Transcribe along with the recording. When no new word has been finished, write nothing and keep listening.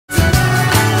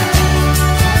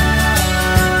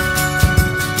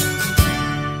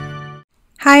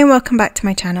Hi and welcome back to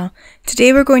my channel.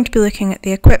 Today we're going to be looking at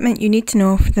the equipment you need to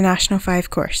know for the National 5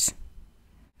 course.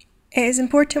 It is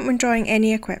important when drawing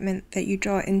any equipment that you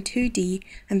draw in 2D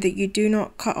and that you do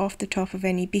not cut off the top of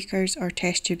any beakers or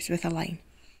test tubes with a line.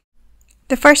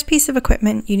 The first piece of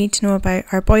equipment you need to know about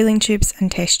are boiling tubes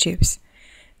and test tubes.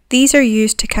 These are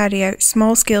used to carry out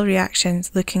small-scale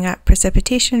reactions looking at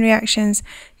precipitation reactions,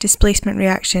 displacement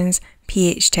reactions,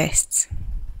 pH tests.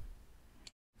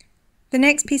 The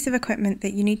next piece of equipment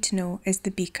that you need to know is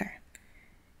the beaker.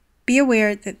 Be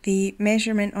aware that the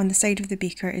measurement on the side of the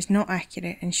beaker is not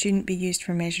accurate and shouldn't be used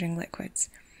for measuring liquids.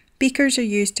 Beakers are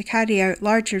used to carry out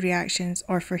larger reactions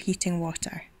or for heating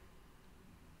water.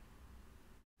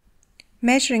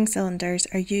 Measuring cylinders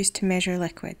are used to measure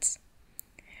liquids.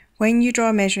 When you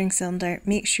draw a measuring cylinder,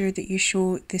 make sure that you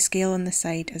show the scale on the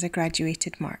side as a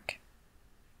graduated mark.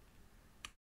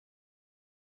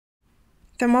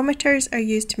 Thermometers are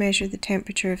used to measure the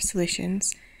temperature of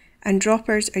solutions, and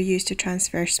droppers are used to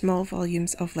transfer small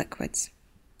volumes of liquids.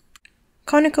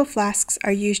 Conical flasks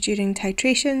are used during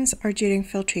titrations or during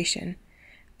filtration.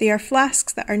 They are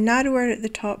flasks that are narrower at the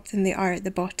top than they are at the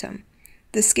bottom.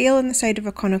 The scale on the side of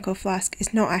a conical flask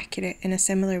is not accurate in a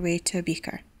similar way to a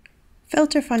beaker.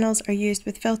 Filter funnels are used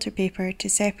with filter paper to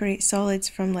separate solids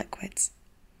from liquids.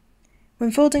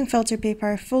 When folding filter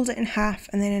paper, fold it in half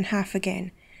and then in half again.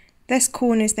 This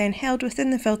cone is then held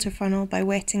within the filter funnel by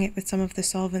wetting it with some of the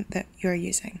solvent that you are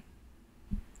using.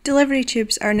 Delivery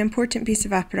tubes are an important piece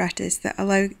of apparatus that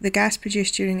allow the gas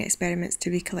produced during experiments to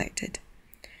be collected.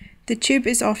 The tube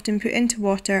is often put into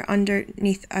water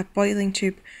underneath a boiling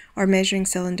tube or measuring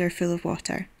cylinder full of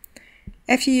water.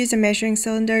 If you use a measuring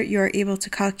cylinder, you are able to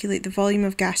calculate the volume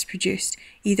of gas produced,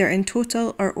 either in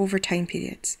total or over time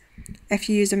periods. If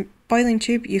you use a boiling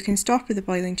tube, you can stopper the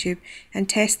boiling tube and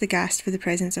test the gas for the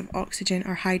presence of oxygen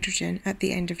or hydrogen at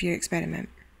the end of your experiment.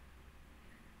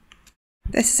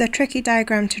 This is a tricky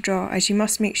diagram to draw, as you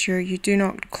must make sure you do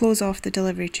not close off the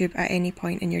delivery tube at any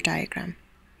point in your diagram.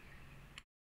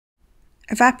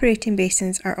 Evaporating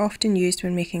basins are often used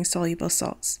when making soluble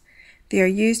salts. They are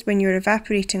used when you are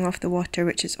evaporating off the water,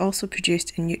 which is also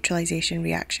produced in neutralization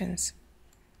reactions.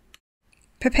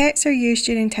 Pipettes are used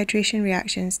during titration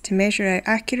reactions to measure out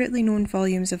accurately known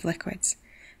volumes of liquids.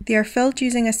 They are filled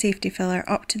using a safety filler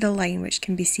up to the line which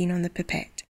can be seen on the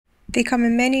pipette. They come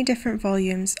in many different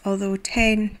volumes, although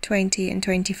 10, 20 and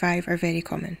 25 are very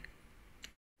common.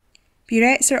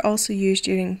 Burettes are also used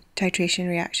during titration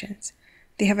reactions.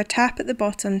 They have a tap at the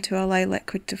bottom to allow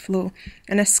liquid to flow,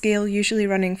 and a scale usually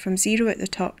running from 0 at the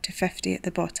top to 50 at the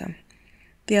bottom.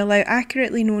 They allow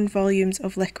accurately known volumes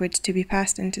of liquid to be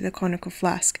passed into the conical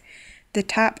flask. The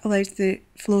tap allows the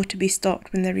flow to be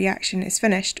stopped when the reaction is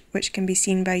finished, which can be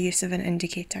seen by use of an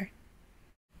indicator.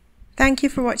 Thank you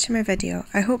for watching my video.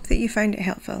 I hope that you found it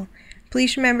helpful.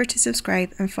 Please remember to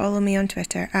subscribe and follow me on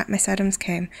Twitter at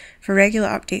MissAdamsChem for regular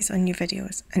updates on new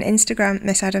videos, and Instagram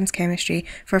MissAdamsChemistry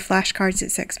for flashcards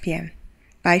at 6 PM.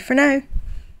 Bye for now!